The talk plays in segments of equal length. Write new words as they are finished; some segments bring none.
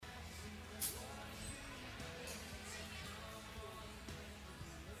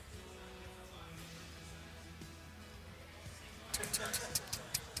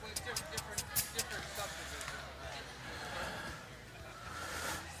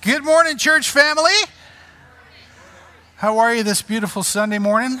Good morning, church family. How are you this beautiful Sunday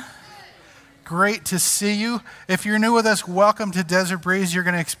morning? Great to see you. If you're new with us, welcome to Desert Breeze. You're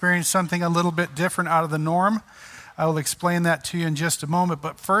going to experience something a little bit different out of the norm. I will explain that to you in just a moment.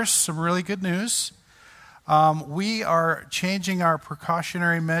 But first, some really good news. We are changing our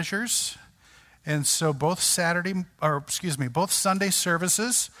precautionary measures. And so both Sunday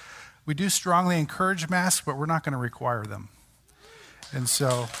services, we do strongly encourage masks, but we're not going to require them. And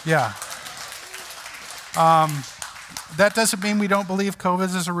so, yeah. That doesn't mean we don't believe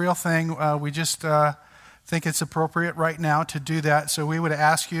COVID is a real thing. We just think it's appropriate right now to do that. So we would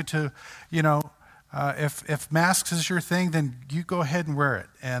ask you to, if masks is your thing, then you go ahead and wear it.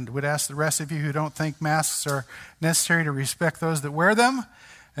 And would ask the rest of you who don't think masks are necessary to respect those that wear them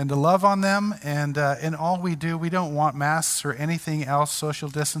and to love on them. And in all we do, we don't want masks or anything else, social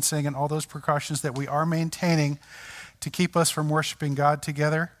distancing and all those precautions that we are maintaining to keep us from worshiping God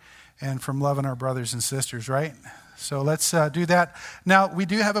together and from loving our brothers and sisters, right? So let's do that. Now, we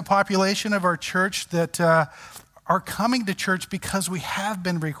do have a population of our church that are coming to church because we have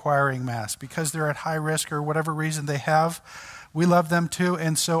been requiring masks, because they're at high risk or whatever reason they have. We love them too.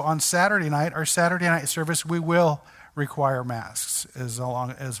 And so on Saturday night, our Saturday night service, we will require masks as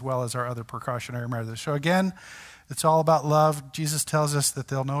well as our other precautionary measures. So again, it's all about love. Jesus tells us that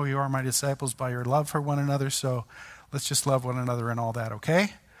they'll know you are my disciples by your love for one another. So let's just love one another and all that,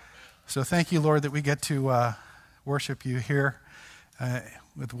 okay? So thank you, Lord, that we get to worship you here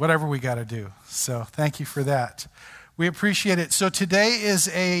with whatever we got to do. So thank you for that. We appreciate it. So today is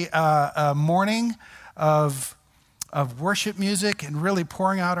a morning of worship music and really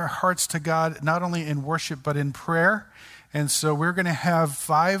pouring out our hearts to God, not only in worship but in prayer. And so we're going to have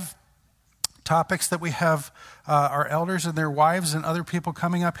 5 topics that we have our elders and their wives and other people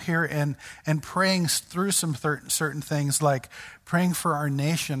coming up here and praying through some certain things, like praying for our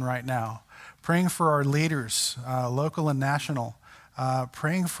nation right now, praying for our leaders, local and national,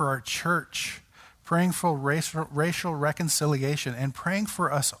 praying for our church, praying for racial reconciliation, and praying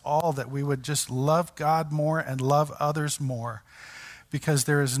for us all that we would just love God more and love others more, because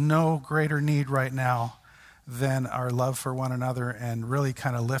there is no greater need right now than our love for one another and really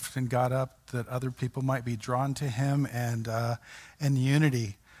kind of lifting God up, that other people might be drawn to him, and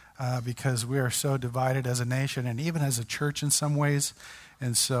unity, because we are so divided as a nation and even as a church in some ways.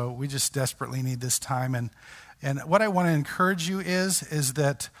 And so we just desperately need this time. And what I want to encourage you is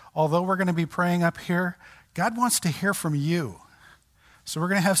that although we're going to be praying up here, God wants to hear from you. So we're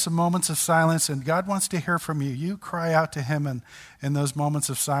going to have some moments of silence, and God wants to hear from you. You cry out to him in those moments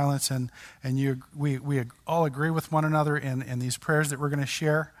of silence, and we all agree with one another in these prayers that we're going to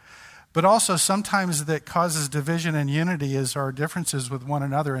share. But also sometimes that causes division and unity is our differences with one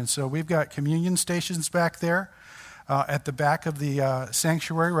another. And so we've got communion stations back there at the back of the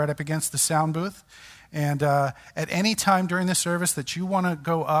sanctuary, right up against the sound booth. And at any time during the service that you want to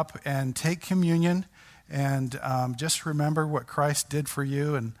go up and take communion, and just remember what Christ did for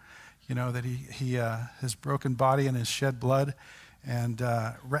you, and that he his broken body and his shed blood, and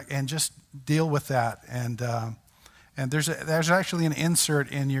just deal with that. And there's actually an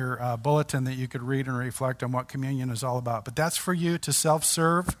insert in your bulletin that you could read and reflect on what communion is all about. But that's for you to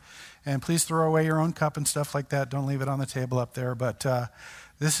self-serve, and please throw away your own cup and stuff like that. Don't leave it on the table up there. But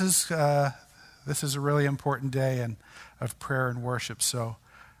this is a really important day of prayer and worship. So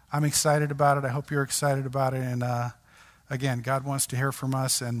I'm excited about it. I hope you're excited about it. And again, God wants to hear from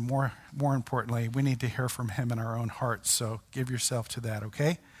us, and more importantly, we need to hear from him in our own hearts. So give yourself to that,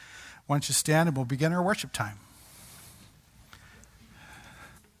 okay? Why don't you stand and we'll begin our worship time.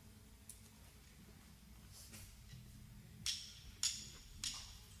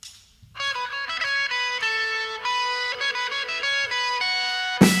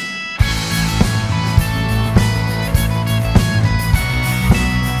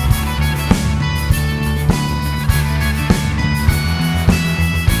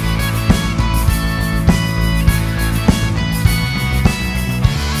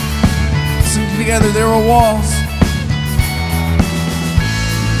 Together there were walls.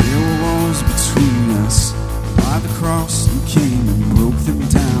 There were walls between us. By the cross you came and broke them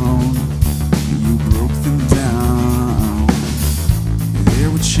down. You broke them down.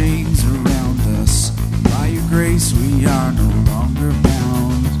 There were chains around us. By your grace we are no longer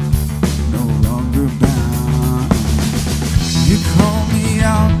bound. No longer bound. You called me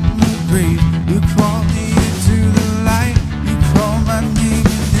out of the grave. You called me into the light. You called my name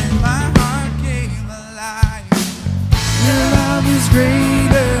and then my heart came alive. Your love is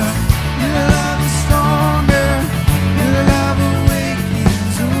greater. Your love is stronger. Your love will win.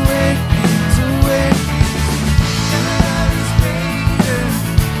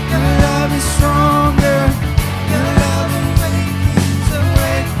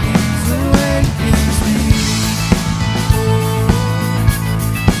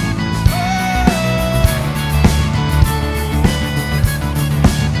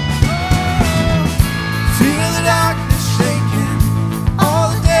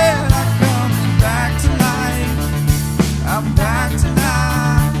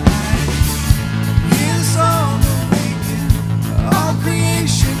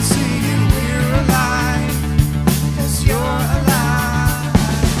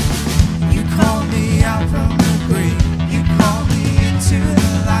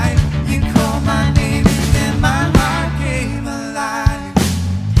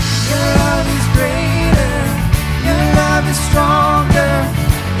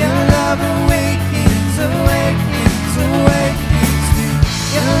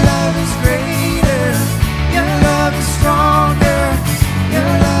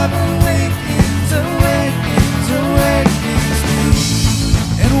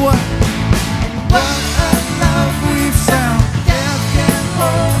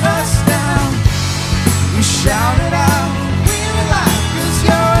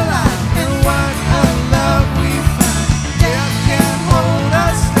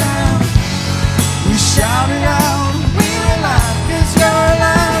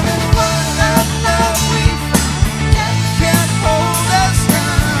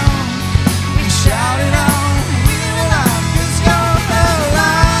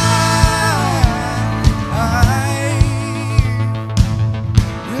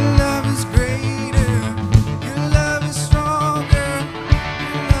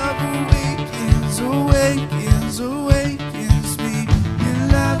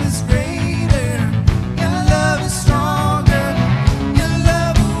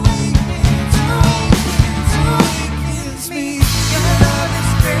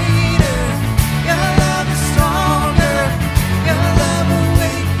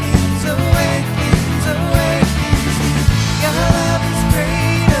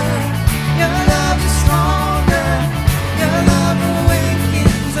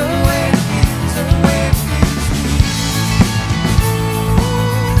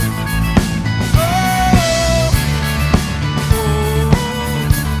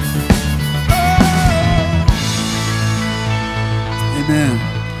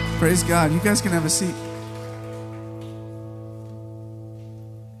 Praise God. You guys can have a seat.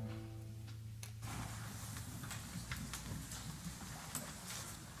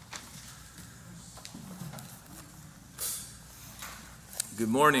 Good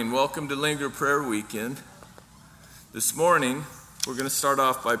morning. Welcome to Linger Prayer Weekend. This morning, we're going to start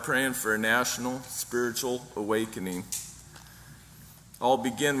off by praying for a national spiritual awakening. I'll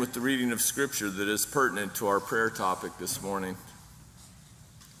begin with the reading of Scripture that is pertinent to our prayer topic this morning.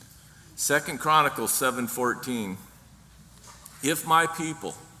 2 Chronicles 7:14. If my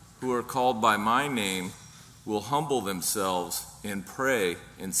people who are called by my name will humble themselves and pray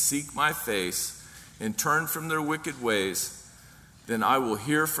and seek my face and turn from their wicked ways, then I will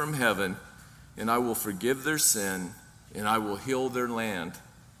hear from heaven, and I will forgive their sin, and I will heal their land.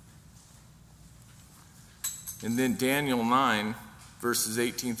 And then Daniel 9, verses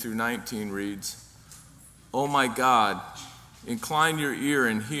 18 through 19 reads, O my God, incline your ear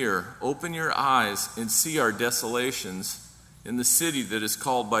and hear, open your eyes and see our desolations in the city that is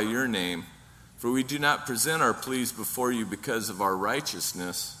called by your name. For we do not present our pleas before you because of our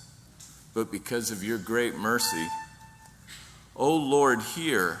righteousness, but because of your great mercy. O Lord,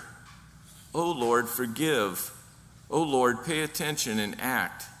 hear. O Lord, forgive. O Lord, pay attention and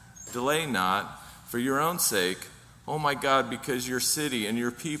act. Delay not, for your own sake, O my God, because your city and your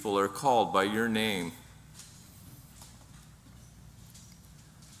people are called by your name.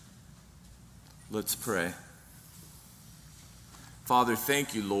 Let's pray. Father,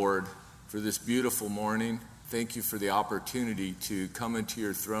 thank you, Lord, for this beautiful morning. Thank you for the opportunity to come into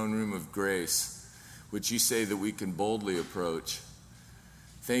your throne room of grace, which you say that we can boldly approach.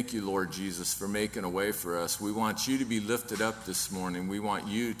 Thank you, Lord Jesus, for making a way for us. We want you to be lifted up this morning. We want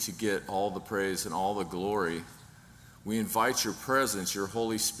you to get all the praise and all the glory. We invite your presence, your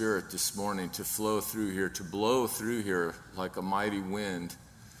Holy Spirit this morning to flow through here, to blow through here like a mighty wind.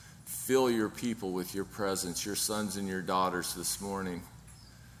 Fill your people with your presence, your sons and your daughters this morning.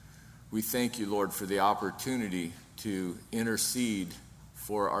 We thank you, Lord, for the opportunity to intercede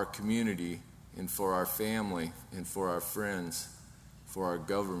for our community and for our family and for our friends, for our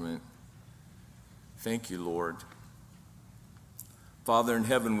government. Thank you, Lord. Father in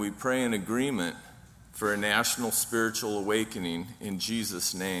heaven, we pray in agreement for a national spiritual awakening in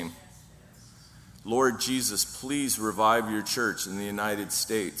Jesus' name. Lord Jesus, please revive your church in the United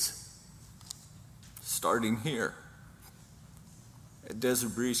States, starting here at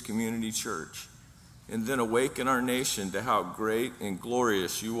Desert Breeze Community Church, and then awaken our nation to how great and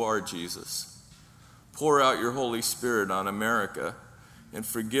glorious you are, Jesus. Pour out your Holy Spirit on America and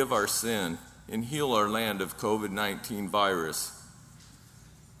forgive our sin and heal our land of COVID-19 virus.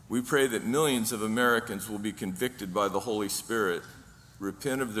 We pray that millions of Americans will be convicted by the Holy Spirit,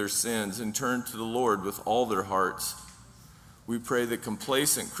 repent of their sins, and turn to the Lord with all their hearts. We pray that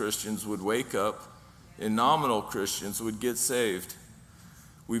complacent Christians would wake up and nominal Christians would get saved.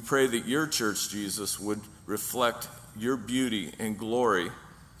 We pray that your church, Jesus, would reflect your beauty and glory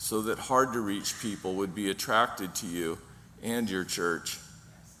so that hard-to-reach people would be attracted to you and your church.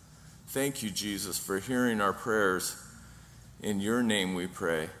 Thank you, Jesus, for hearing our prayers. In your name we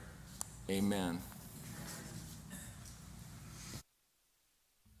pray. Amen.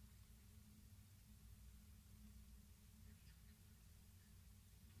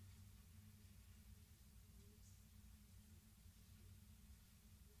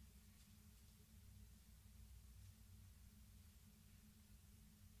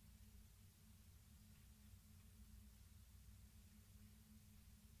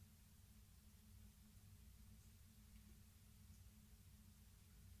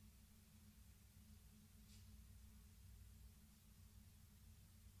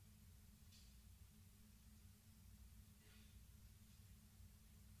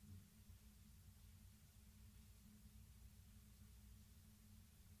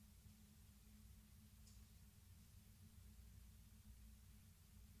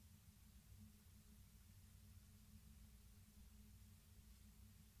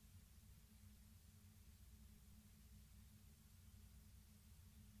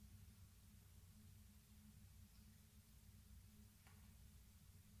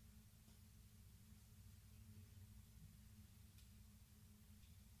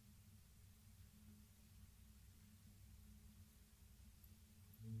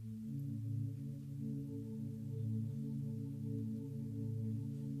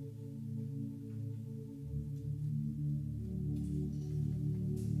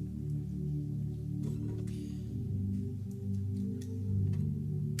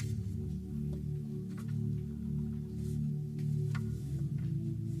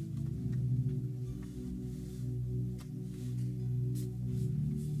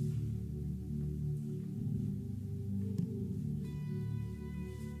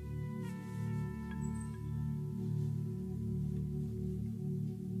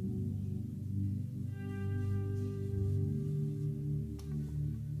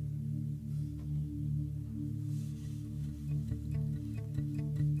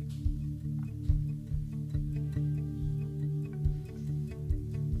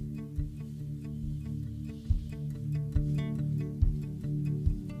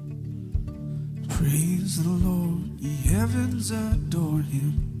 Praise the Lord, ye heavens adore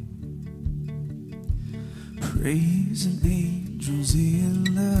him. Praise and angels in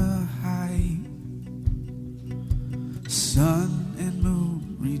the high. Sun and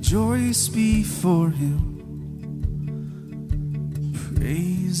moon rejoice before him.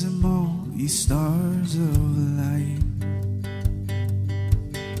 Praise him all, ye stars of light.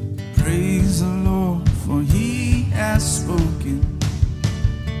 Praise the Lord, for he has spoken.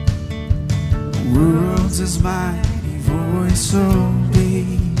 Worlds his mighty voice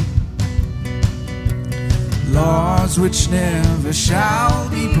obey. Laws which never shall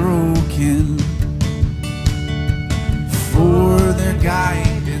be broken. For their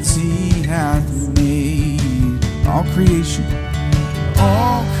guidance he hath made. All creation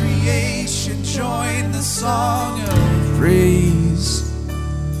join the song of praise.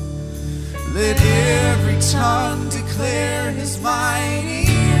 Let every tongue declare his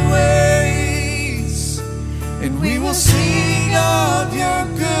mighty ways. And we will sing of your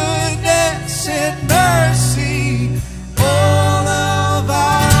goodness and mercy all of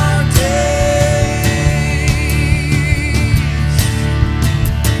our days.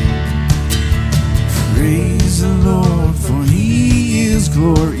 Praise the Lord, for he is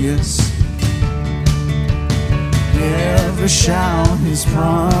glorious. Never shall his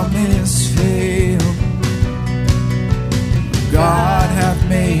promise fail. God hath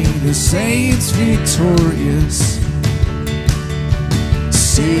made his saints victorious.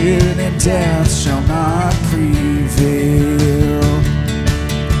 Sin and death shall not prevail.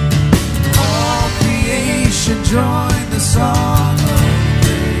 All creation join the song of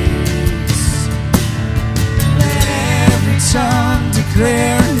praise. Let every tongue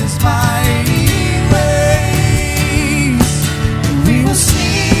declare his mighty ways. We will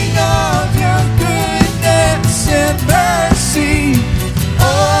sing of your goodness and mercy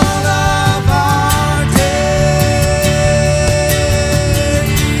all of our days.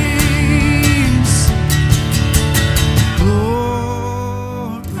 Glory,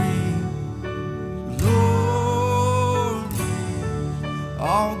 glory,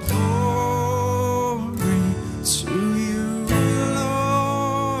 all glory to you,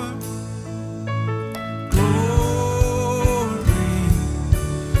 Lord. Glory,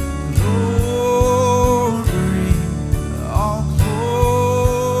 glory, all glory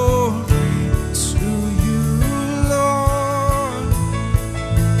to you, Lord.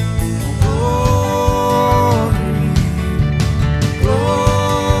 Glory,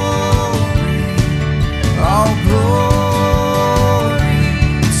 glory, all glory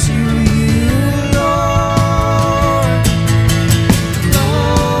to you, Lord.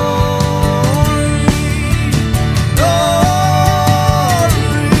 Glory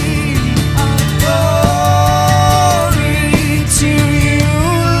to you,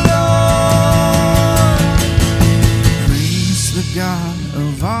 Lord. Praise the God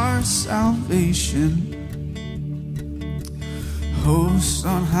of our salvation. Hosts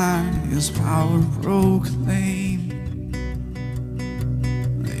on high his power proclaim.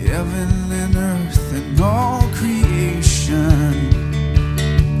 Heaven and earth and all creation.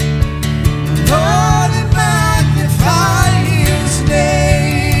 Lord, and magnify his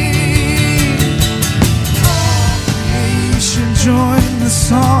name. All creation join the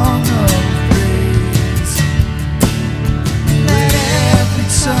song of praise. Let every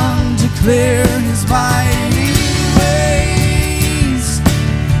tongue declare his mighty ways.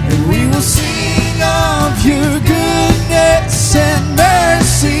 And we will sing of your goodness and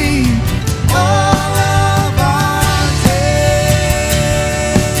mercy all of our days.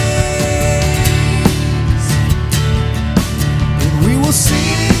 And we will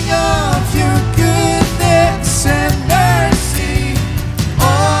sing of your goodness and mercy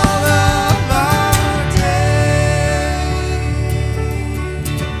all of our days.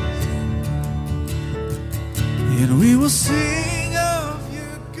 And we will sing of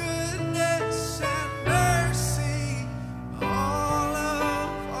your goodness and mercy all of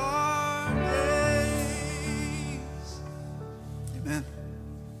our days. Amen.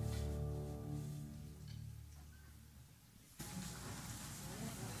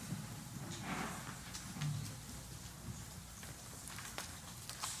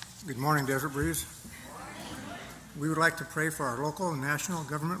 Good morning, Desert Breeze. We would like to pray for our local and national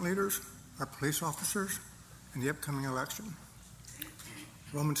government leaders, our police officers, and the upcoming election.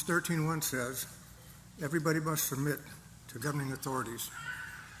 Romans 13:1 says, everybody must submit to governing authorities,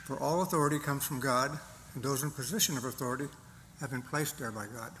 for all authority comes from God, and those in position of authority have been placed there by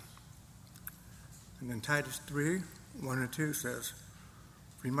God. And then Titus 3:1 and 2 says,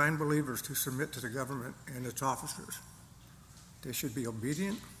 remind believers to submit to the government and its officers. They should be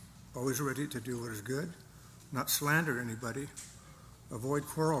obedient, always ready to do what is good, not slander anybody, avoid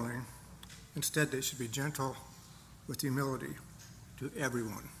quarreling. Instead, they should be gentle with humility to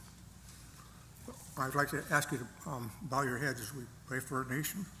everyone. I'd like to ask you to bow your heads as we pray for our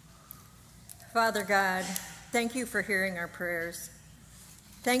nation. Father God, thank you for hearing our prayers.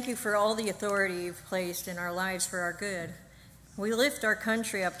 Thank you for all the authority you've placed in our lives for our good. We lift our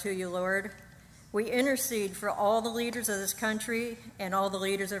country up to you, Lord. We intercede for all the leaders of this country and all the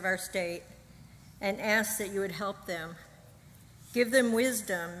leaders of our state and ask that you would help them. Give them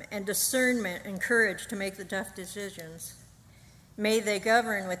wisdom and discernment and courage to make the tough decisions. May they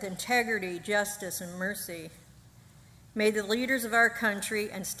govern with integrity, justice, and mercy. May the leaders of our country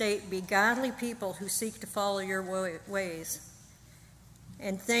and state be godly people who seek to follow your ways.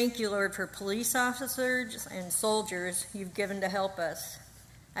 And thank you, Lord, for police officers and soldiers you've given to help us.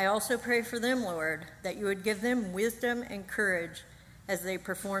 I also pray for them, Lord, that you would give them wisdom and courage as they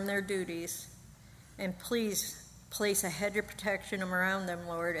perform their duties. And please place a hedge of protection around them,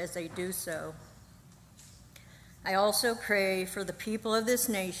 Lord, as they do so. I also pray for the people of this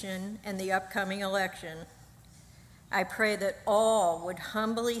nation and the upcoming election. I pray that all would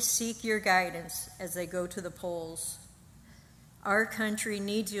humbly seek your guidance as they go to the polls. Our country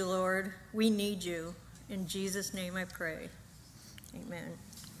needs you, Lord. We need you. In Jesus' name I pray. Amen.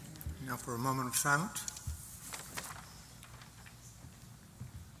 Now for a moment of silence.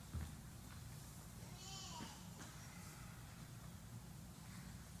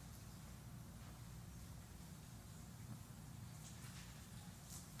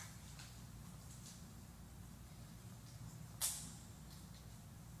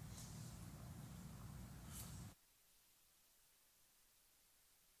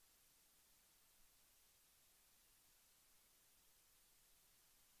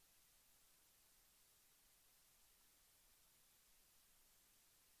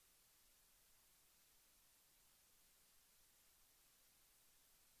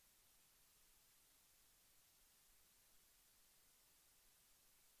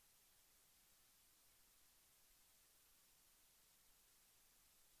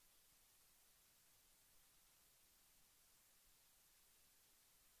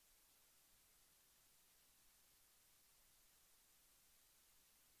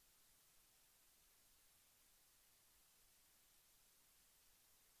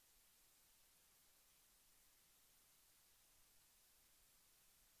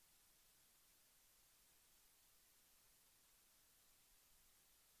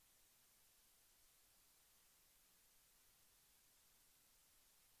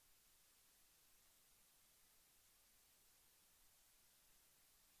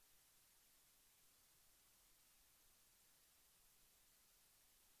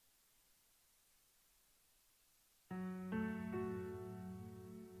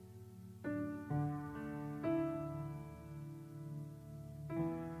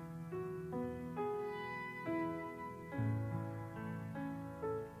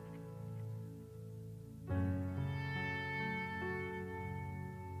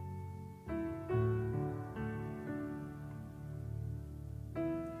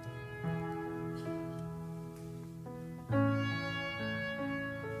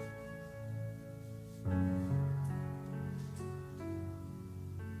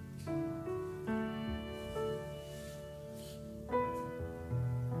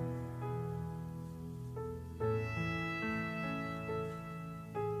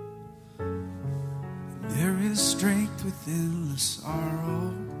 There is strength within the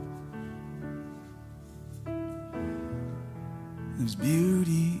sorrow. There's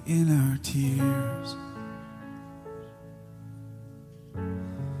beauty in our tears.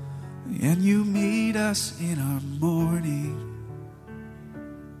 And you meet us in our mourning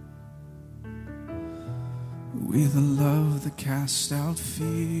with a love that casts out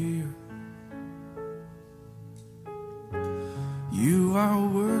fear. You are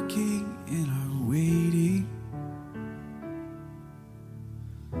working in our waiting.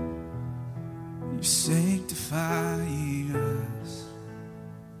 You're sanctifying us.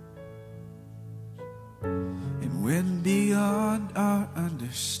 And when beyond our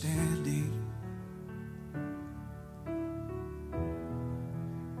understanding,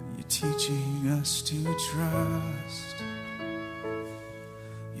 you're teaching us to trust.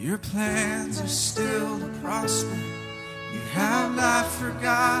 Your plans are still to prosper. You have not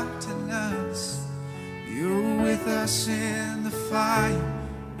forgotten us. You're with us in the fire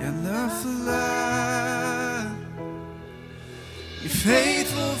and the flood. You're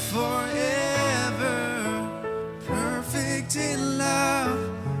faithful forever, perfect in love.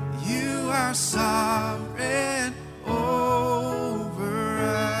 You are sovereign over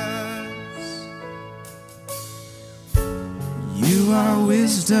us. to our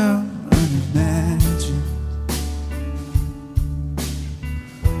wisdom unimagined.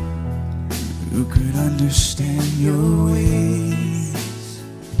 Who could understand your ways?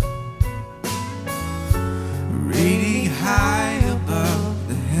 Reigning high above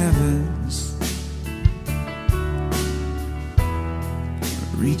the heavens,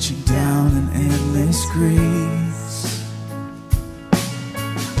 reaching down in endless grace.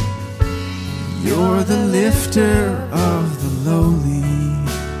 You're the lifter of the lowly,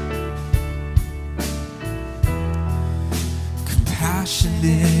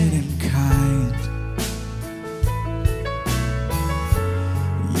 compassionate and kind.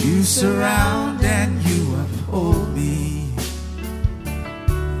 You surround and you uphold me.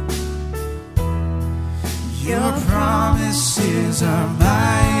 Your promises are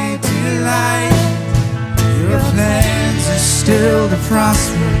my delight. Your plans are still to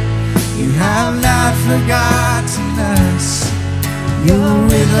prosper. You have not forgotten us. You're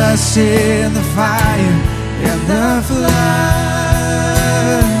with us in the fire and the flood.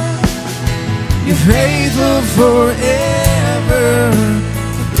 You're faithful forever,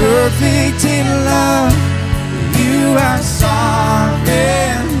 perfect in love. You are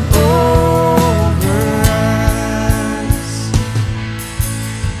sovereign over us.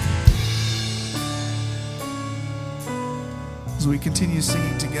 As we continue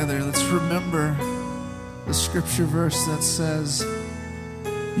singing together, let's remember the scripture verse that says,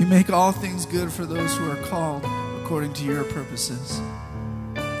 you make all things good for those who are called according to your purposes.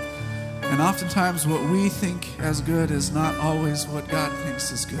 And oftentimes what we think as good is not always what God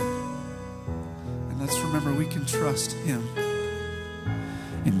thinks is good. And let's remember we can trust him.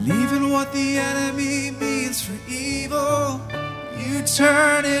 And even what the enemy means for evil, you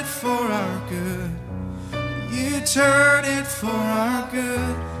turn it for our good. You turn it for our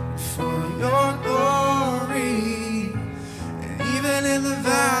good, for your glory. And even in the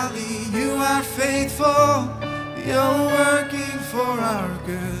valley, you are faithful. You're working for our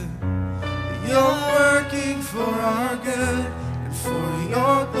good. You're working for our good and for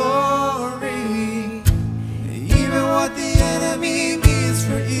your glory. Even what the enemy means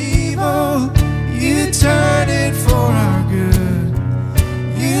for evil, you turn it for our good.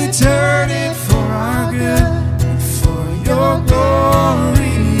 You turn it for our good and for your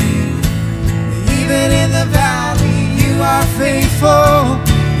glory. Even in the valley, you are faithful.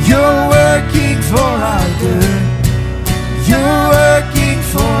 You're working for our good. You're working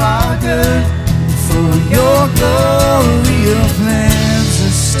for our good, for your glory. Your plans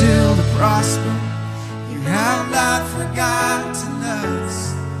are still to prosper. You have not forgotten us.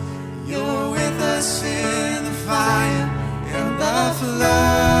 You're with us in the fire and the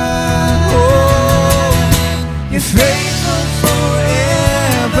flood. Oh, you're faithful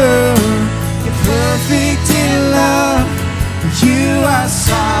forever. You're perfect in love. You are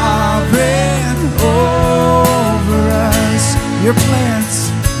sovereign over us. Your plans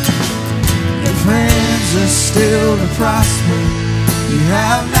are still to prosper. You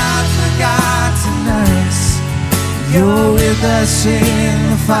have not forgotten us. You're with us in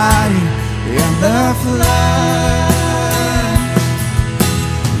the fire and the flood.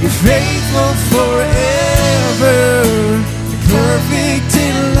 You're faithful forever. You're perfect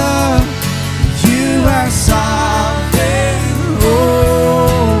in love. You are sovereign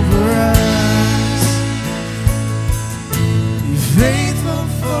over us. You're faithful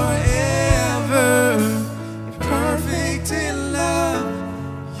forever, you're perfect in love.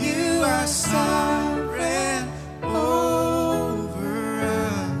 You are sovereign over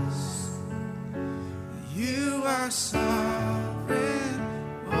us. You are sovereign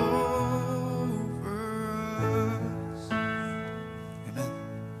over us. Amen.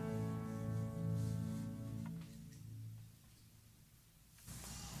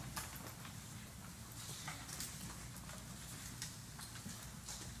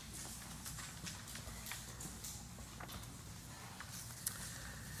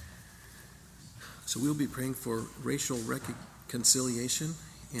 So we'll be praying for racial reconciliation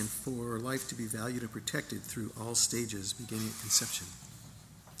and for life to be valued and protected through all stages beginning at conception.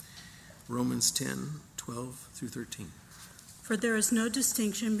 Romans 10:12 through 13. For there is no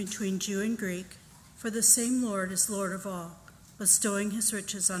distinction between Jew and Greek, for the same Lord is Lord of all, bestowing his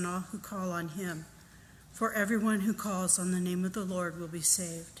riches on all who call on him. For everyone who calls on the name of the Lord will be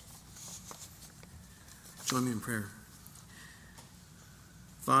saved. Join me in prayer.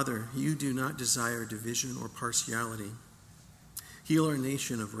 Father, you do not desire division or partiality. Heal our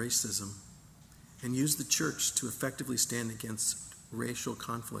nation of racism and use the church to effectively stand against racial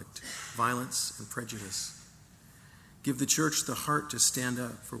conflict, violence, and prejudice. Give the church the heart to stand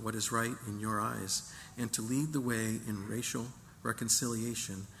up for what is right in your eyes and to lead the way in racial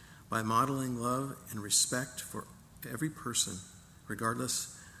reconciliation by modeling love and respect for every person,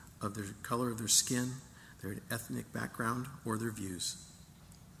 regardless of their color of their skin, their ethnic background, or their views.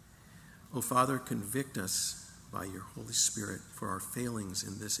 O Father, convict us by your Holy Spirit for our failings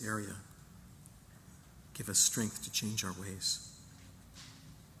in this area. Give us strength to change our ways.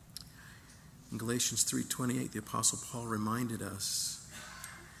 In Galatians 3:28, the Apostle Paul reminded us,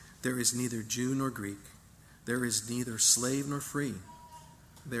 there is neither Jew nor Greek, there is neither slave nor free,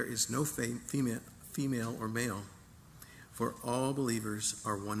 there is no female or male, for all believers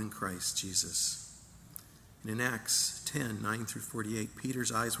are one in Christ Jesus. And in Acts 10:9-48,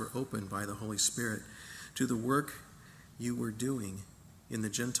 Peter's eyes were opened by the Holy Spirit to the work you were doing in the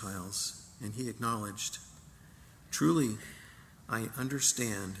Gentiles, and he acknowledged, truly, I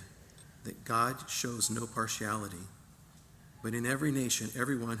understand that God shows no partiality, but in every nation,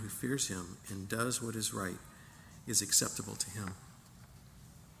 everyone who fears him and does what is right is acceptable to him.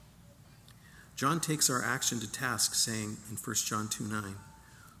 John takes our action to task, saying in 1 John 2:9,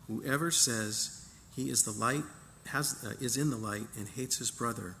 whoever says he is the light, is in the light and hates his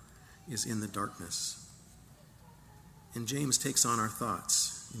brother is in the darkness. And James takes on our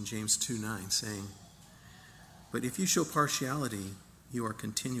thoughts in James 2:9, saying, but if you show partiality, you are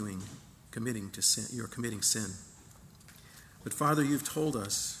committing sin. But Father, you've told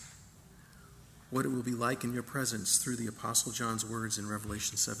us what it will be like in your presence through the Apostle John's words in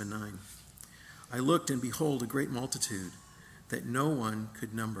Revelation 7:9. I looked, and behold, a great multitude that no one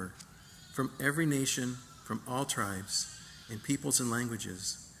could number, from every nation, from all tribes and peoples and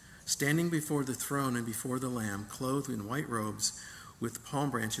languages, standing before the throne and before the Lamb, clothed in white robes, with palm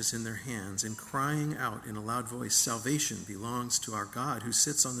branches in their hands, and crying out in a loud voice, salvation belongs to our God who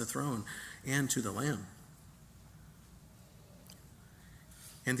sits on the throne and to the Lamb.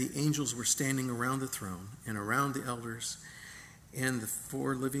 And the angels were standing around the throne and around the elders and the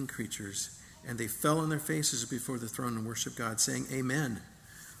 4 living creatures, and they fell on their faces before the throne and worshiped God, saying, Amen.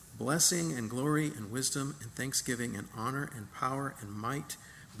 Blessing and glory and wisdom and thanksgiving and honor and power and might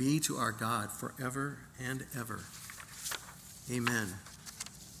be to our God forever and ever. Amen.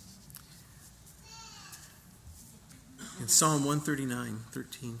 In Psalm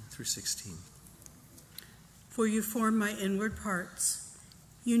 139:13-16. For you formed my inward parts.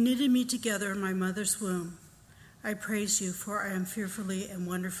 You knitted me together in my mother's womb. I praise you, for I am fearfully and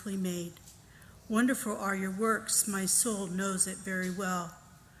wonderfully made. Wonderful are your works. My soul knows it very well.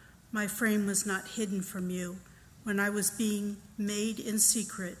 My frame was not hidden from you when I was being made in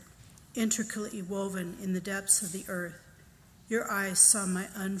secret, intricately woven in the depths of the earth. Your eyes saw my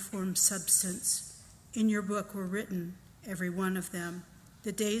unformed substance. In your book were written, every one of them,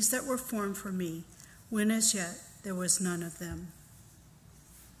 the days that were formed for me, when as yet there was none of them.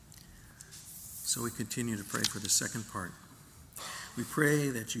 So we continue to pray for the second part. We pray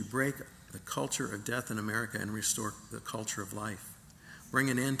that you break the culture of death in America and restore the culture of life. Bring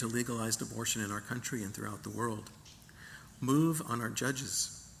an end to legalized abortion in our country and throughout the world. Move on our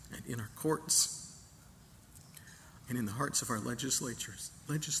judges and in our courts and in the hearts of our legislators,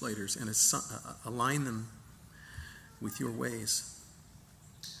 and align them with your ways.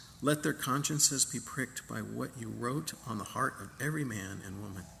 Let their consciences be pricked by what you wrote on the heart of every man and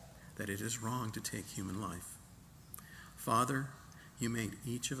woman, that it is wrong to take human life. Father, you made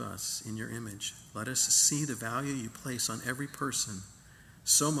each of us in your image. Let us see the value you place on every person,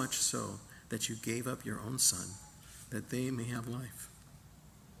 so much so that you gave up your own Son, that they may have life.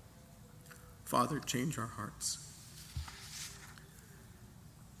 Father, change our hearts.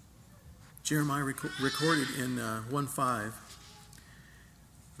 Jeremiah recorded in 1:5,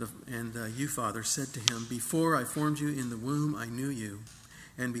 you, Father, said to him, before I formed you in the womb, I knew you,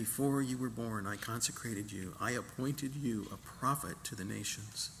 and before you were born, I consecrated you. I appointed you a prophet to the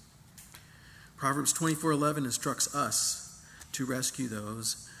nations. Proverbs 24:11 instructs us to rescue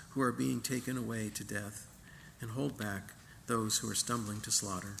those who are being taken away to death and hold back those who are stumbling to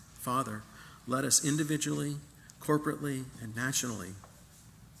slaughter. Father, let us individually, corporately, and nationally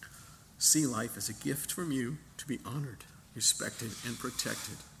see life as a gift from you to be honored, respected, and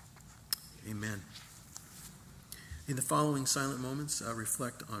protected. Amen. In the following silent moments,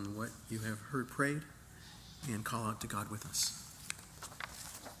 reflect on what you have heard prayed and call out to God with us.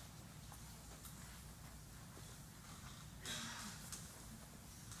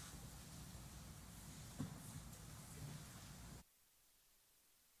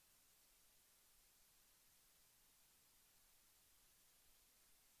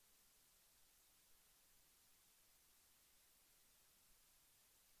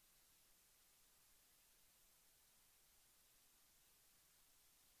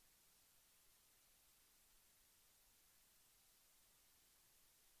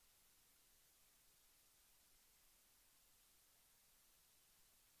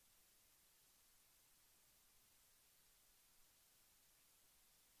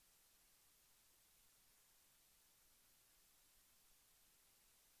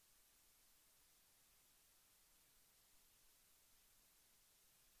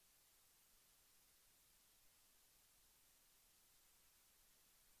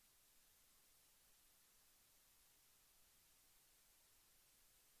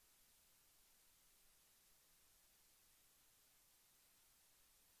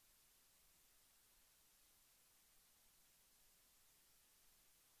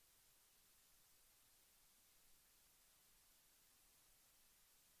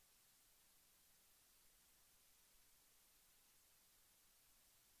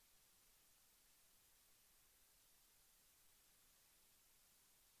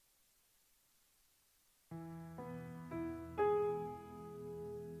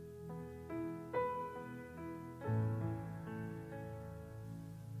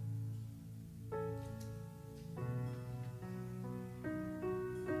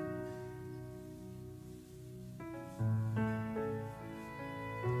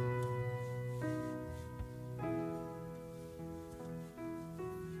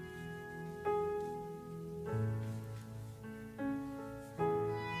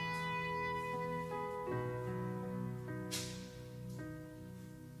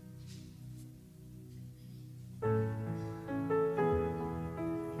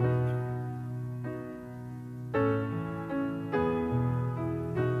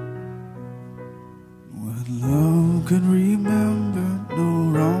 Love could remember no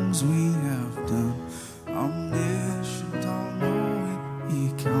wrongs we have done. Omniscient, all-knowing,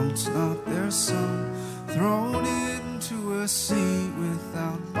 He counts not their sum. Thrown into a sea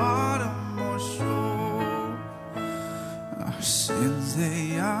without bottom or shore. Our sins,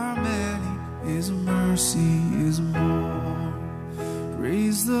 they are many, His mercy is more.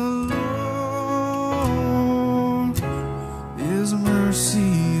 Praise the Lord, His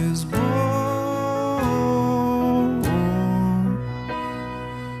mercy is more.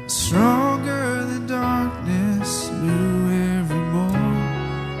 Stronger than darkness, new every morn.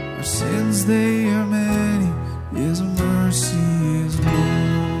 Our sins, they are many, His mercy is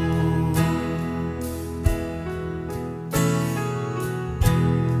more.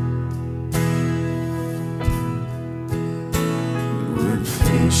 With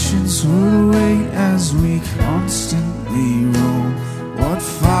patience we'll wait as we constantly roam. What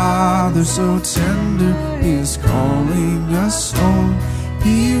Father so tender is calling us home?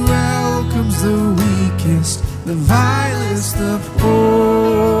 He welcomes the weakest, the vilest, the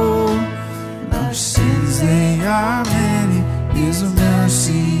poor. And our sins, they are many, His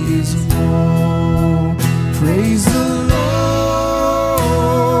mercy is more. Praise the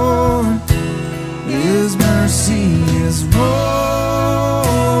Lord, His mercy is more.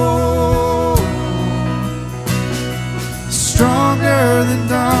 Stronger than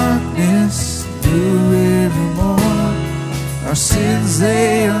darkness, new every morn. Our sins,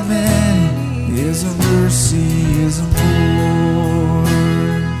 they are many, His mercy is more.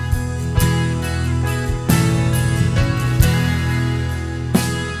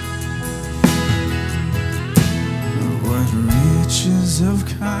 What riches of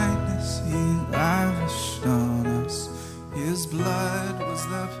kindness He lavished on us. His blood was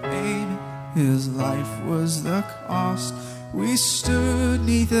the payment, His life was the cost. We stood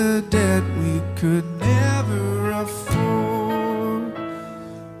 'neath a debt we could never afford.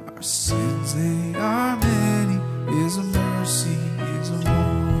 Our sins, they are many, His mercy is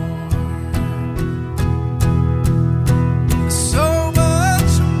more. So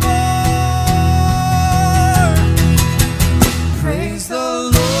much more. Praise the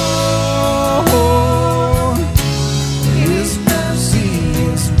Lord, His mercy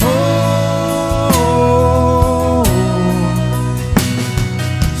is more.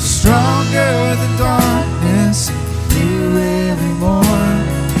 Stronger than darkness, new every morn.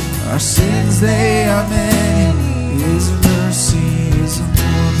 Our sins, they are many, His mercy is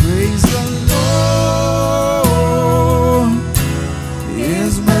more. Praise the Lord,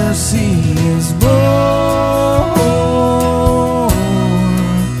 His mercy is more.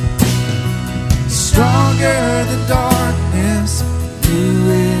 Stronger than darkness, new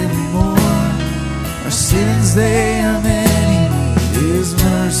every morn. Our sins, they are many, His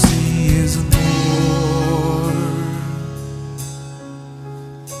mercy is more.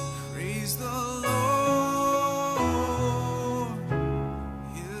 Praise the Lord,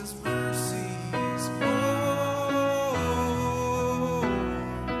 His mercy is more.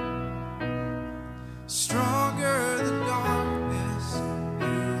 Stronger than darkness,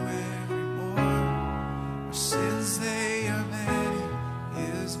 new every morn. Our sins, they are many,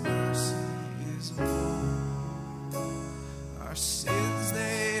 His mercy is more. Our sins,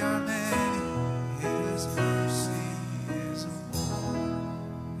 they are many, His mercy is more.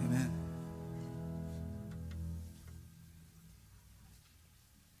 Amen.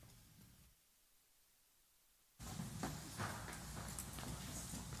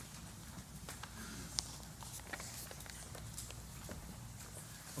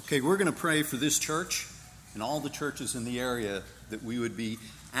 Okay, we're going to pray for this church and all the churches in the area that we would be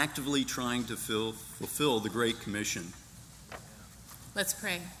actively trying to fulfill the Great Commission. Let's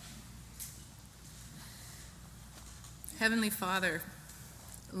pray. Heavenly Father,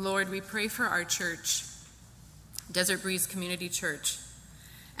 Lord, we pray for our church, Desert Breeze Community Church,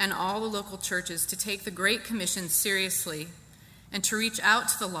 and all the local churches to take the Great Commission seriously and to reach out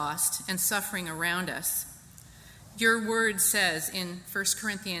to the lost and suffering around us. Your word says in 1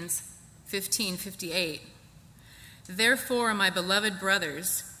 Corinthians 15:58, "Therefore, my beloved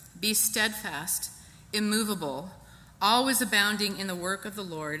brothers, be steadfast, immovable, always abounding in the work of the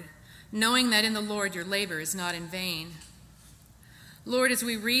Lord, knowing that in the Lord your labor is not in vain." Lord, as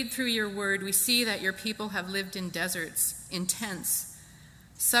we read through your word, we see that your people have lived in deserts, in tents,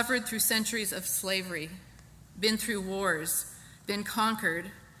 suffered through centuries of slavery, been through wars, been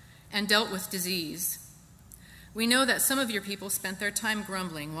conquered, and dealt with disease. We know that some of your people spent their time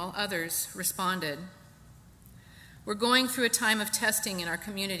grumbling while others responded. We're going through a time of testing in our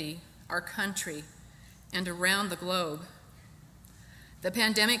community, our country, and around the globe. The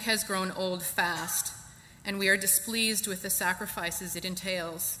pandemic has grown old fast, and we are displeased with the sacrifices it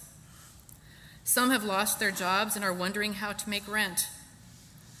entails. Some have lost their jobs and are wondering how to make rent.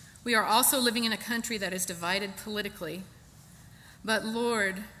 We are also living in a country that is divided politically. But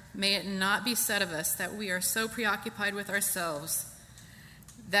Lord, may it not be said of us that we are so preoccupied with ourselves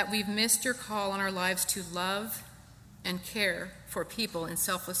that we've missed your call on our lives to love and care for people in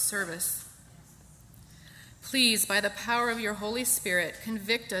selfless service. Please, by the power of your Holy Spirit,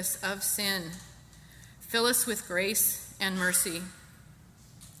 convict us of sin. Fill us with grace and mercy.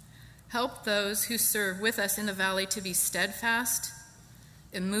 Help those who serve with us in the valley to be steadfast,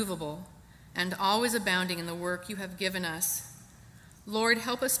 immovable, and always abounding in the work you have given us. Lord,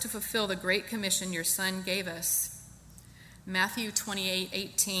 help us to fulfill the great commission your Son gave us. Matthew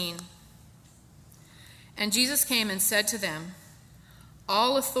 28:18. And Jesus came and said to them,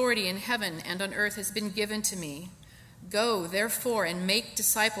 "All authority in heaven and on earth has been given to me. Go, therefore, and make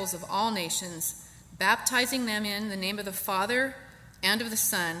disciples of all nations, baptizing them in the name of the Father and of the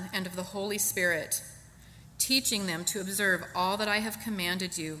Son and of the Holy Spirit, teaching them to observe all that I have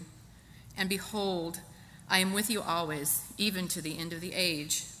commanded you. And behold, I am with you always, even to the end of the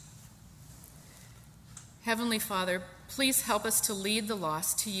age." Heavenly Father, please help us to lead the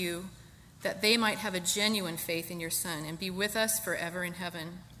lost to you, that they might have a genuine faith in your Son and be with us forever in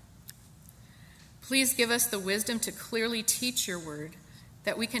heaven. Please give us the wisdom to clearly teach your word,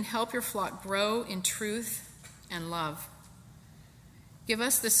 that we can help your flock grow in truth and love. Give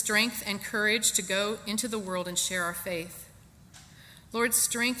us the strength and courage to go into the world and share our faith. Lord,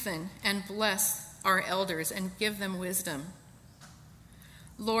 strengthen and bless our elders and give them wisdom.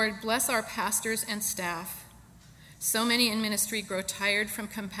 Lord, bless our pastors and staff. So many in ministry grow tired from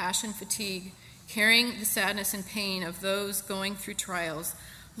compassion fatigue, carrying the sadness and pain of those going through trials.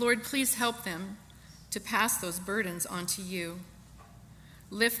 Lord, please help them to pass those burdens on to you.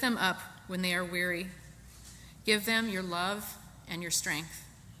 Lift them up when they are weary. Give them your love and your strength.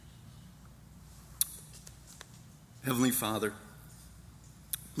 Heavenly Father,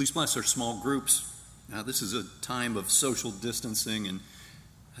 please bless our small groups. Now, this is a time of social distancing, and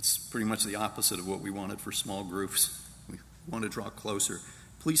that's pretty much the opposite of what we wanted for small groups. We want to draw closer.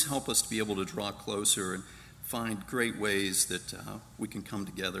 Please help us to be able to draw closer and find great ways that we can come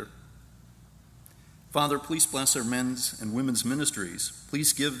together. Father, please bless our men's and women's ministries.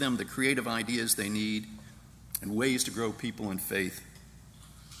 Please give them the creative ideas they need and ways to grow people in faith.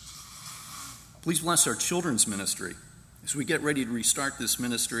 Please bless our children's ministry. As we get ready to restart this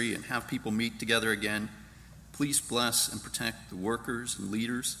ministry and have people meet together again, please bless and protect the workers and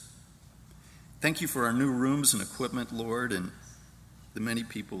leaders. Thank you for our new rooms and equipment, Lord, and the many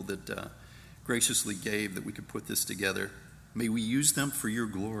people that graciously gave that we could put this together. May we use them for your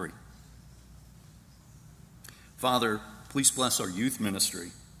glory. Father, please bless our youth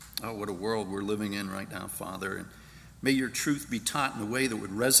ministry. Oh, what a world we're living in right now, Father. And may your truth be taught in a way that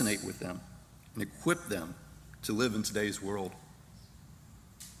would resonate with them and equip them to live in today's world.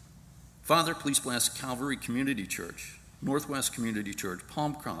 Father, please bless Calvary Community Church, Northwest Community Church,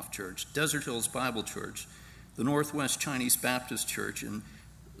 Palmcroft Church, Desert Hills Bible Church, the Northwest Chinese Baptist Church, and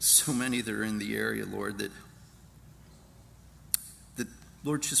so many that are in the area, Lord, that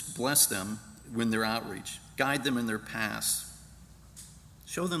Lord, just bless them when they're outreach. Guide them in their paths.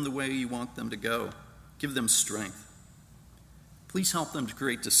 Show them the way you want them to go. Give them strength. Please help them to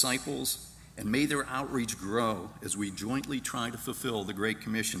create disciples, and may their outreach grow as we jointly try to fulfill the great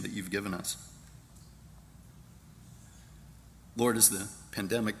commission that you've given us. Lord, as the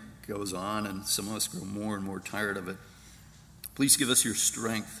pandemic goes on and some of us grow more and more tired of it, please give us your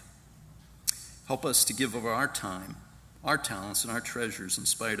strength. Help us to give of our time, our talents, and our treasures in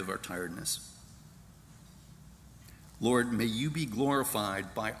spite of our tiredness. Lord, may you be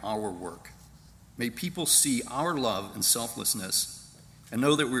glorified by our work. May people see our love and selflessness and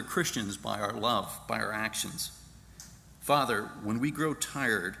know that we're Christians by our love, by our actions. Father, when we grow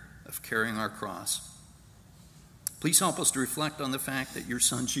tired of carrying our cross, please help us to reflect on the fact that your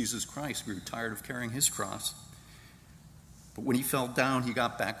Son, Jesus Christ, grew tired of carrying his cross. But when he fell down, he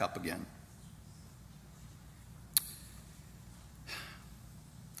got back up again.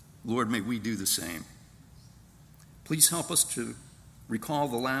 Lord, may we do the same. Please help us to recall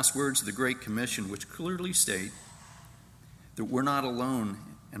the last words of the Great Commission, which clearly state that we're not alone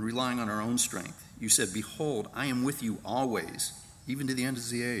and relying on our own strength. You said, "Behold, I am with you always, even to the end of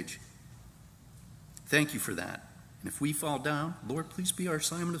the age." Thank you for that. And if we fall down, Lord, please be our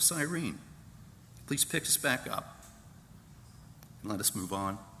Simon of Cyrene. Please pick us back up and let us move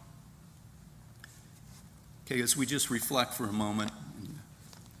on. Okay, as we just reflect for a moment and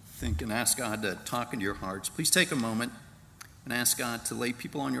think and ask God to talk into your hearts, please take a moment and ask God to lay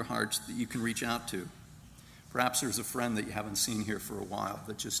people on your hearts that you can reach out to. Perhaps there's a friend that you haven't seen here for a while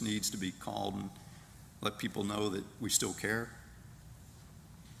that just needs to be called and let people know that we still care.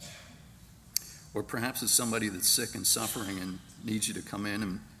 Or perhaps it's somebody that's sick and suffering and needs you to come in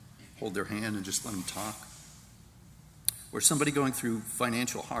and hold their hand and just let them talk. Or somebody going through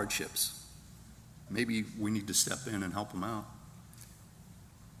financial hardships. Maybe we need to step in and help them out.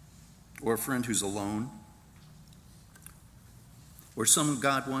 Or a friend who's alone. Or someone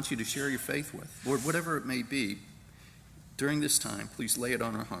God wants you to share your faith with. Lord, whatever it may be, during this time, please lay it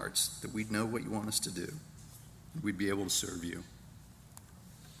on our hearts that we'd know what you want us to do, and we'd be able to serve you.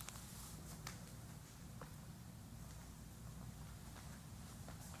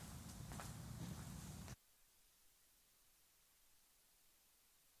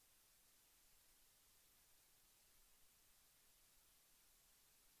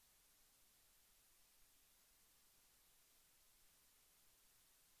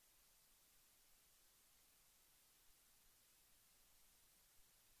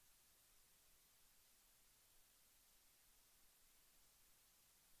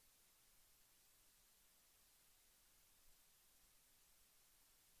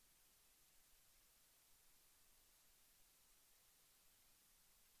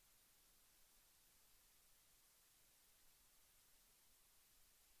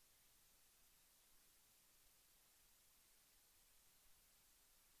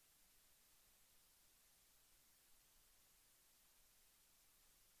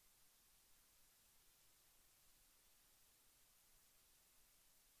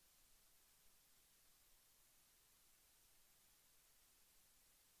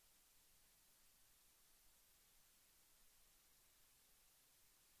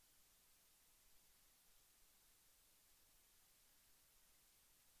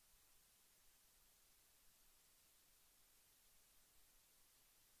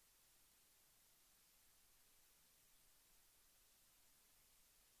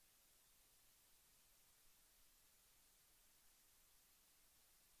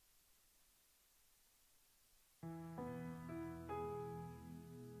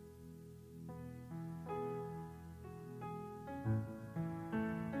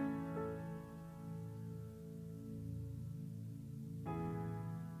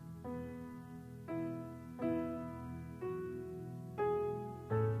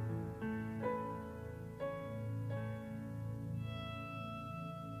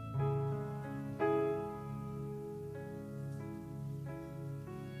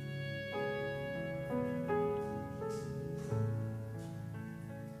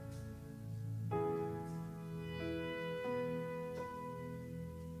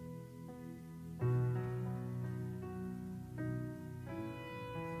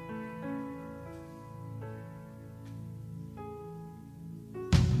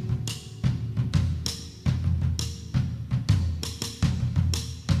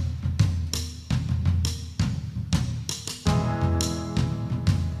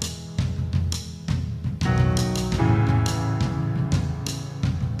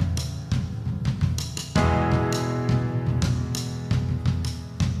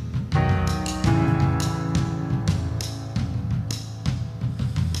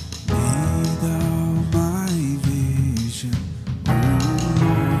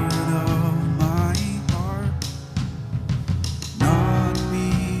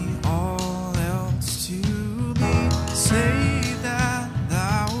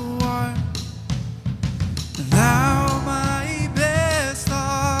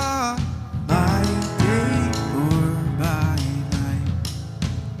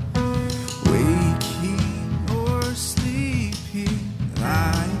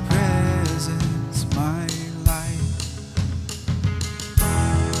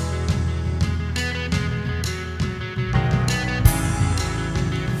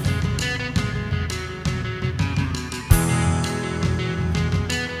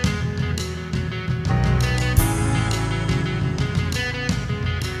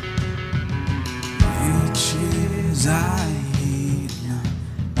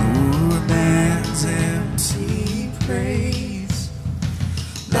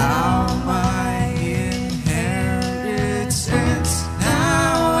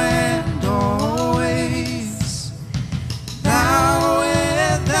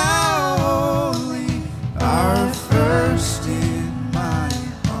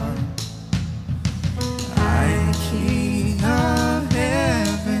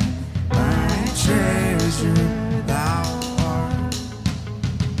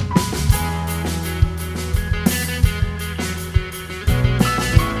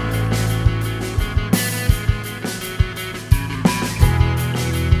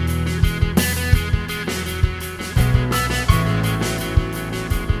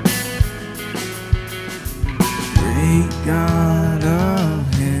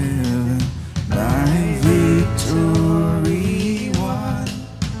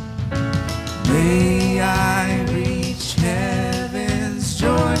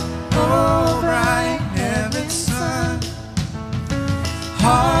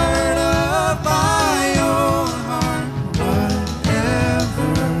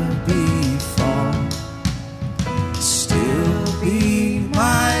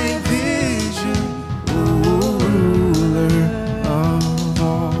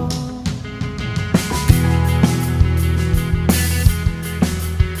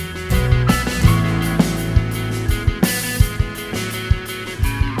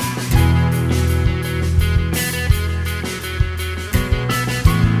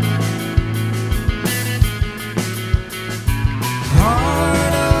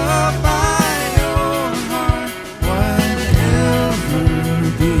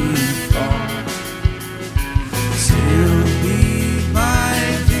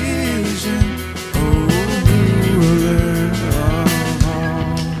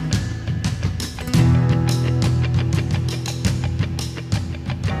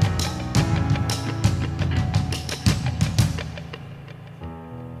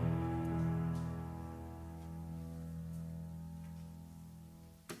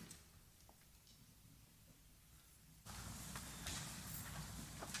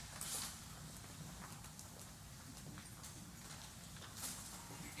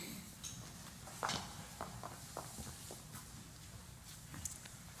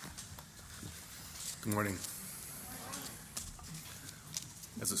 Good morning.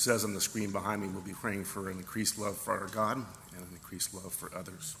 As it says on the screen behind me, we'll be praying for an increased love for our God and an increased love for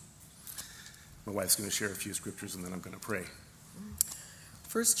others. My wife's going to share a few scriptures and then I'm going to pray.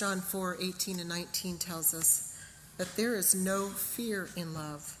 1 John 4:18 and 19 tells us that there is no fear in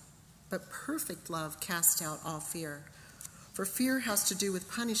love, but perfect love casts out all fear. For fear has to do with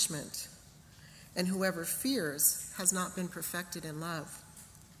punishment, and whoever fears has not been perfected in love.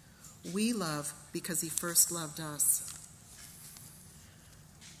 We love because he first loved us.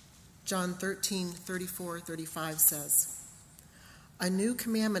 John 13:34-35 says, "A new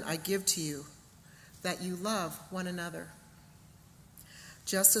commandment I give to you, that you love one another.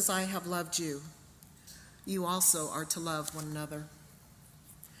 Just as I have loved you, you also are to love one another.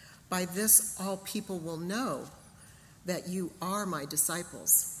 By this all people will know that you are my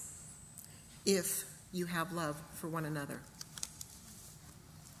disciples, if you have love for one another."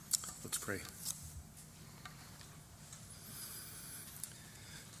 Let's pray.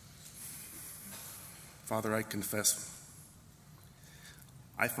 Father, I confess,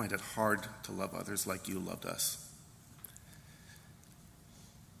 I find it hard to love others like you loved us.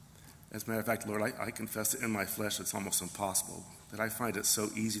 As a matter of fact, Lord, I confess that in my flesh it's almost impossible, that I find it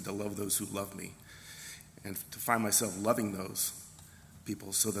so easy to love those who love me and to find myself loving those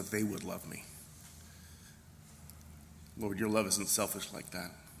people so that they would love me. Lord, your love isn't selfish like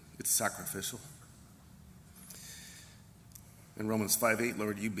that. It's sacrificial. In Romans 5:8,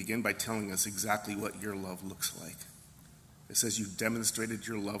 Lord, you begin by telling us exactly what your love looks like. It says you demonstrated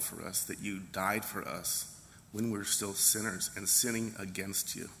your love for us, that you died for us when we were still sinners and sinning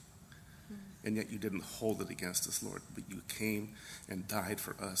against you. And yet you didn't hold it against us, Lord, but you came and died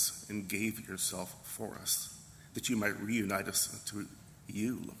for us and gave yourself for us, that you might reunite us to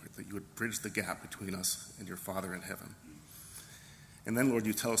you, Lord, that you would bridge the gap between us and your Father in heaven. And then, Lord,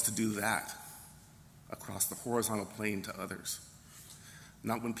 you tell us to do that across the horizontal plane to others,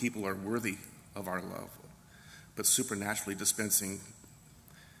 not when people are worthy of our love, but supernaturally dispensing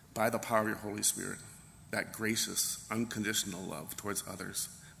by the power of your Holy Spirit that gracious, unconditional love towards others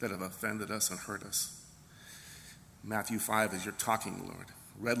that have offended us and hurt us. Matthew 5, as you're talking, Lord,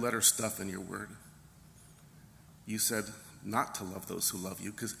 red letter stuff in your word. You said not to love those who love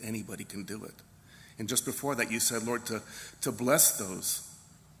you because anybody can do it. And just before that, you said, Lord, to bless those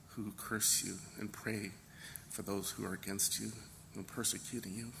who curse you and pray for those who are against you and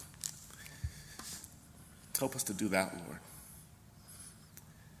persecuting you. Help us to do that, Lord.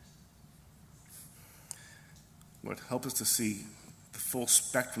 Lord, help us to see the full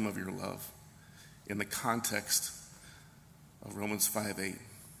spectrum of your love in the context of Romans 5:8.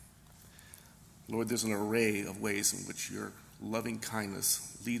 Lord, there's an array of ways in which your loving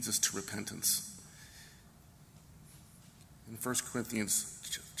kindness leads us to repentance. In 1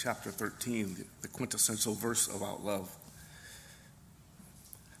 Corinthians chapter 13, the quintessential verse about love,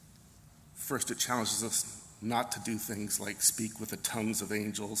 first it challenges us not to do things like speak with the tongues of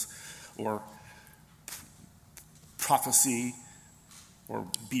angels or prophecy or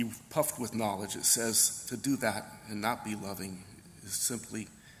be puffed with knowledge. It says to do that and not be loving is simply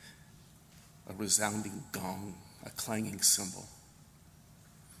a resounding gong, a clanging cymbal.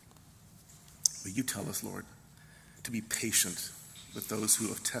 But you tell us, Lord, to be patient with those who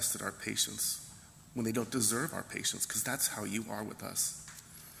have tested our patience when they don't deserve our patience, because that's how you are with us.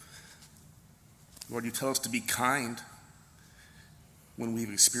 Lord, you tell us to be kind when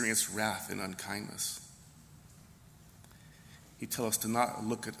we've experienced wrath and unkindness. You tell us to not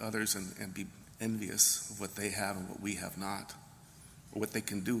look at others and be envious of what they have and what we have not, or what they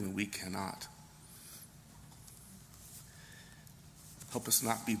can do and we cannot. Help us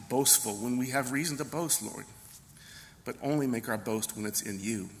not be boastful when we have reason to boast, Lord, but only make our boast when it's in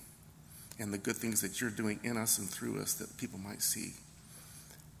you and the good things that you're doing in us and through us that people might see.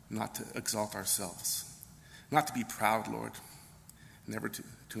 Not to exalt ourselves, not to be proud, Lord, never to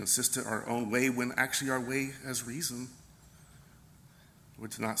insist on our own way when actually our way has reason.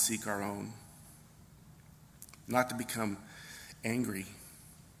 Lord, to not seek our own, not to become angry.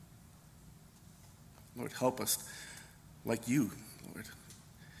 Lord, help us like you, Lord.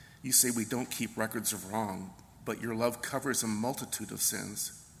 You say we don't keep records of wrong, but your love covers a multitude of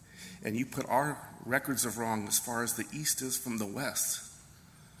sins. And you put our records of wrong as far as the east is from the west.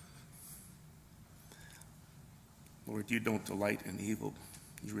 Lord, you don't delight in evil.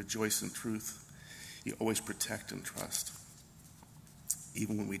 You rejoice in truth. You always protect and trust,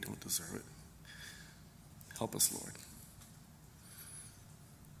 even when we don't deserve it. Help us, Lord.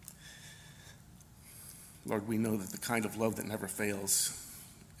 Lord, we know that the kind of love that never fails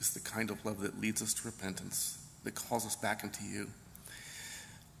is the kind of love that leads us to repentance, that calls us back into you.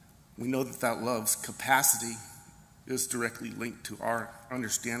 We know that love's capacity is directly linked to our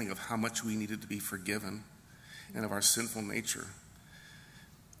understanding of how much we needed to be forgiven and of our sinful nature.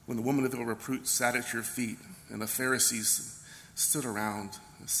 When the woman of ill repute sat at your feet and the Pharisees sat around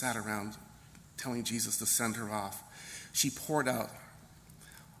telling Jesus to send her off, she poured out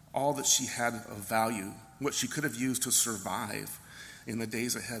all that she had of value, what she could have used to survive in the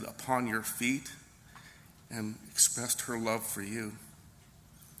days ahead, upon your feet, and expressed her love for you.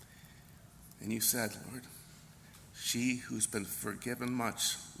 And you said, Lord, she who's been forgiven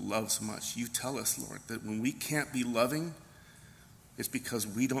much loves much. You tell us, Lord, that when we can't be loving, it's because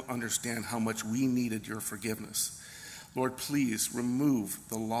we don't understand how much we needed your forgiveness. Lord, please remove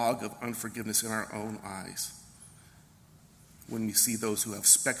the log of unforgiveness in our own eyes when we see those who have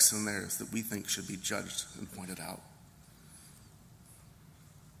specks in theirs that we think should be judged and pointed out.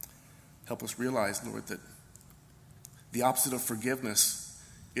 Help us realize, Lord, that the opposite of forgiveness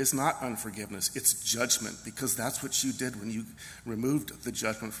is not unforgiveness, it's judgment, because that's what you did when you removed the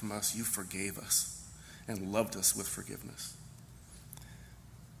judgment from us. You forgave us and loved us with forgiveness.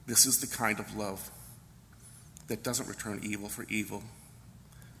 This is the kind of love that doesn't return evil for evil,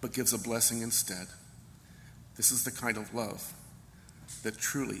 but gives a blessing instead. This is the kind of love that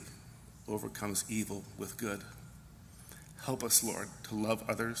truly overcomes evil with good. Help us, Lord, to love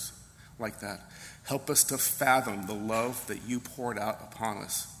others like that. Help us to fathom the love that you poured out upon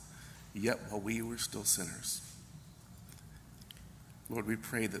us, yet while we were still sinners. Lord, we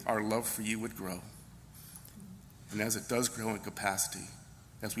pray that our love for you would grow. And as it does grow in capacity,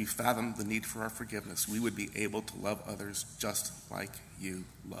 as we fathom the need for our forgiveness, we would be able to love others just like you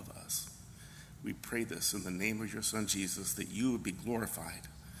love us. We pray this in the name of your Son, Jesus, that you would be glorified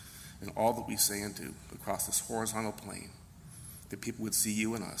in all that we say and do across this horizontal plane, that people would see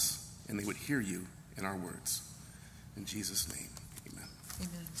you in us and they would hear you in our words. In Jesus' name, amen.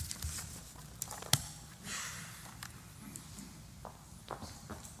 Amen.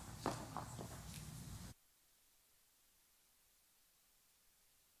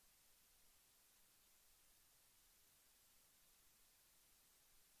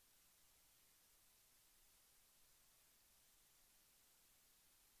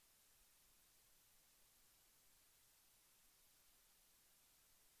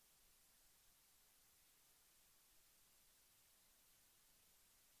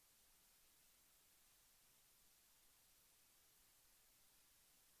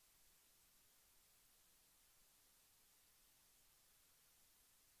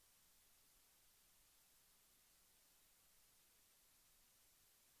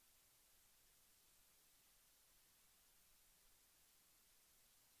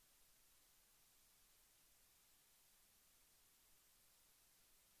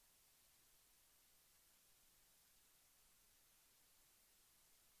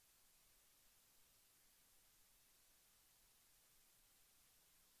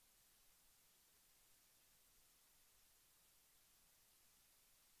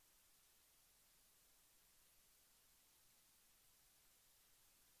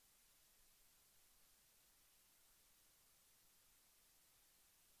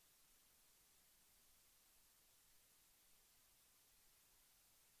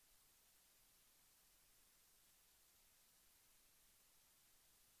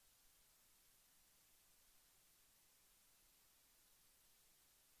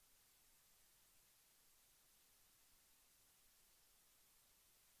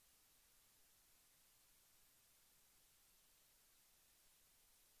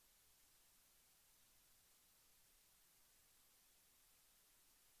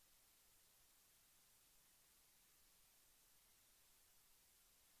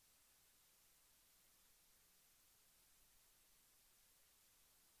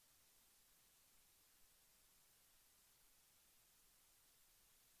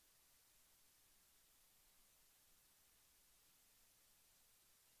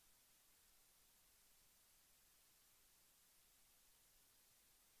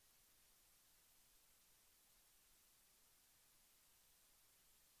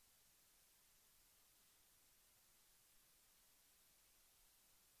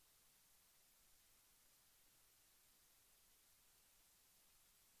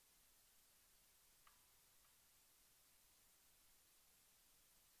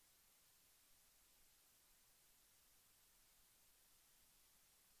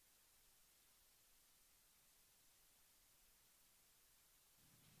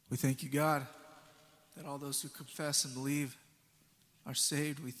 We thank you, God, that all those who confess and believe are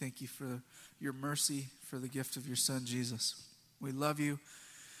saved. We thank you for your mercy, for the gift of your Son, Jesus. We love you,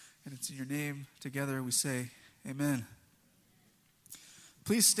 and it's in your name together we say, amen.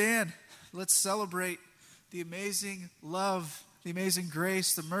 Please stand. Let's celebrate the amazing love, the amazing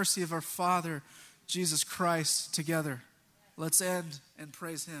grace, the mercy of our Father, Jesus Christ, together. Let's end and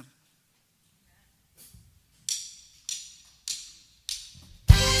praise him.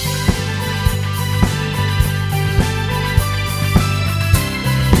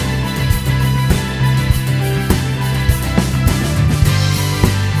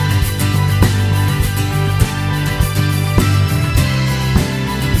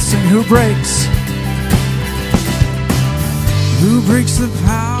 Who breaks the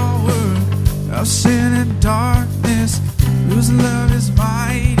power of sin and darkness, whose love is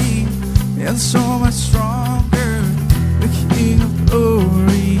mighty and so much stronger, the King of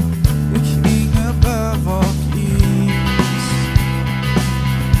glory, the King above all kings,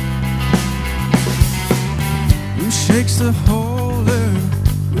 who shakes the whole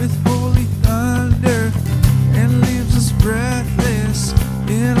earth with holy thunder and leaves us breathless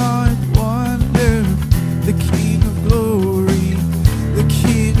in awe and wonder, the King of glory, the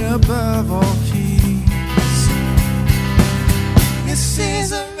King above all kings. This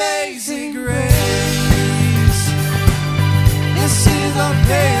is amazing grace. This is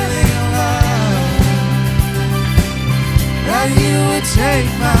unfailing love, that you would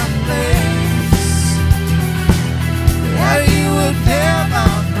take my place, that you would bear my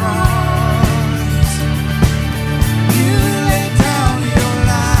cross.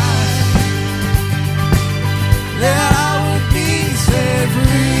 That I would be set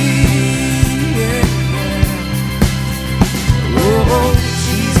free. Oh,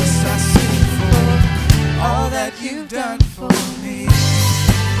 Jesus, I sing for all that you've done for me.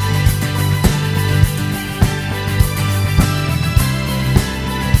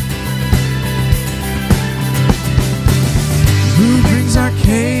 Who brings our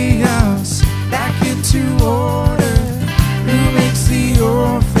chaos back into order? Who makes the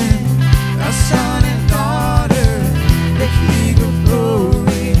orphan a son and daughter? The King of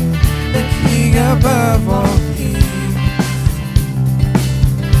glory, the King above all kings,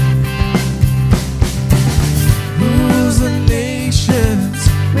 rules the nations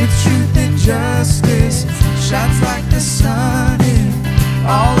with truth and justice, shines like the sun in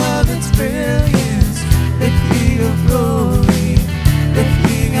all of its brilliance. The King of glory, the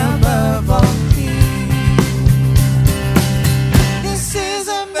King above all kings. This is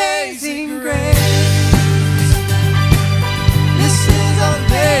amazing grace.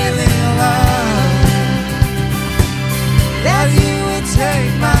 Unfailing love, that you would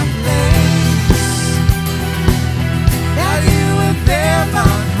take my place, that you would bear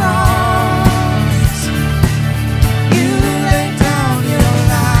my cross. You laid down your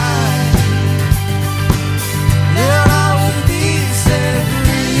life, that I would be set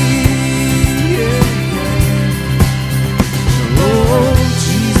free. Oh,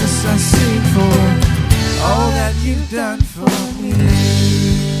 Jesus, I sing for all that you've done for me.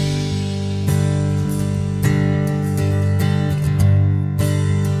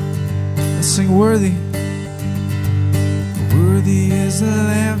 Sing worthy. Worthy is the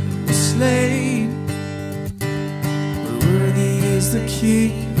Lamb that was slain. Worthy is the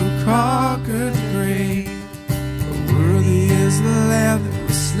King who conquered the grave. Worthy is the Lamb that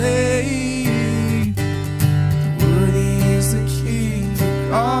was slain. Worthy is the King who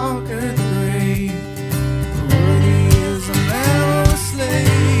conquered the grave. Worthy is the Lamb that was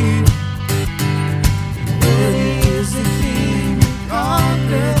slain. Worthy is the King who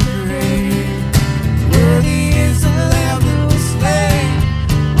conquered the grave. Worthy is the Lamb that was slain.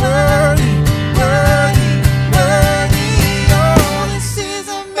 Worthy, worthy, worthy. Oh, this is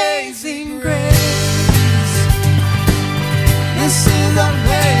amazing grace. This is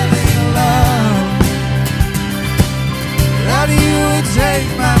unfailing love, that you would take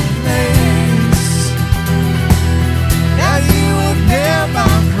my place, that you would bear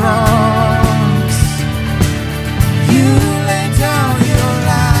my cross. You laid down your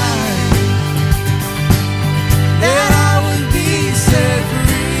life, that I would be set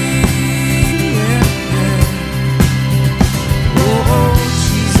free. Oh,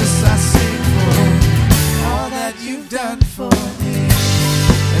 Jesus, I sing for all that you've done for me.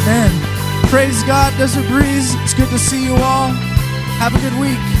 Amen. Praise God, Desert Breeze. It's good to see you all. Have a good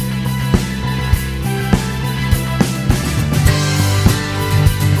week.